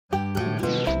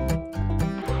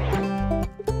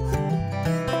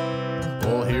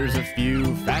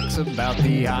about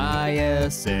the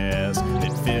ISS,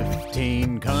 that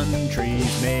 15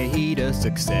 countries made a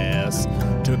success.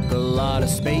 Took a lot of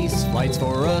space flights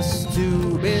for us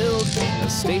to build a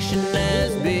station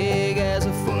as big as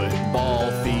a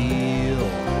football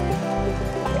field.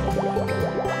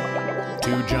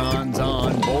 2 Johns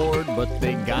on board, but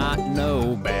they got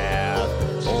no bath.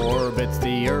 Orbits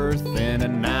the Earth in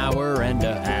an hour and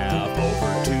a half.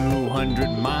 Over 200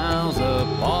 miles up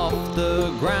off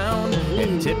the ground,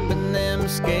 and tipping them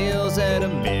scales at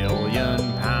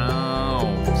 1,000,000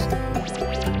 pounds.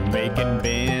 Making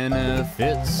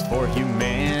benefits for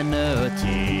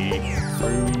humanity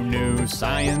through new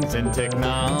science and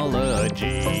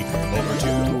technology. Over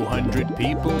 200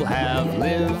 people have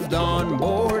lived on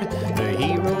board, the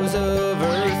heroes of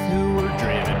Earth who were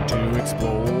driven to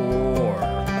explore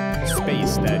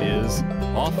space, that is,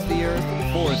 off the Earth,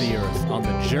 for the Earth, on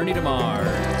the journey to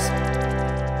Mars.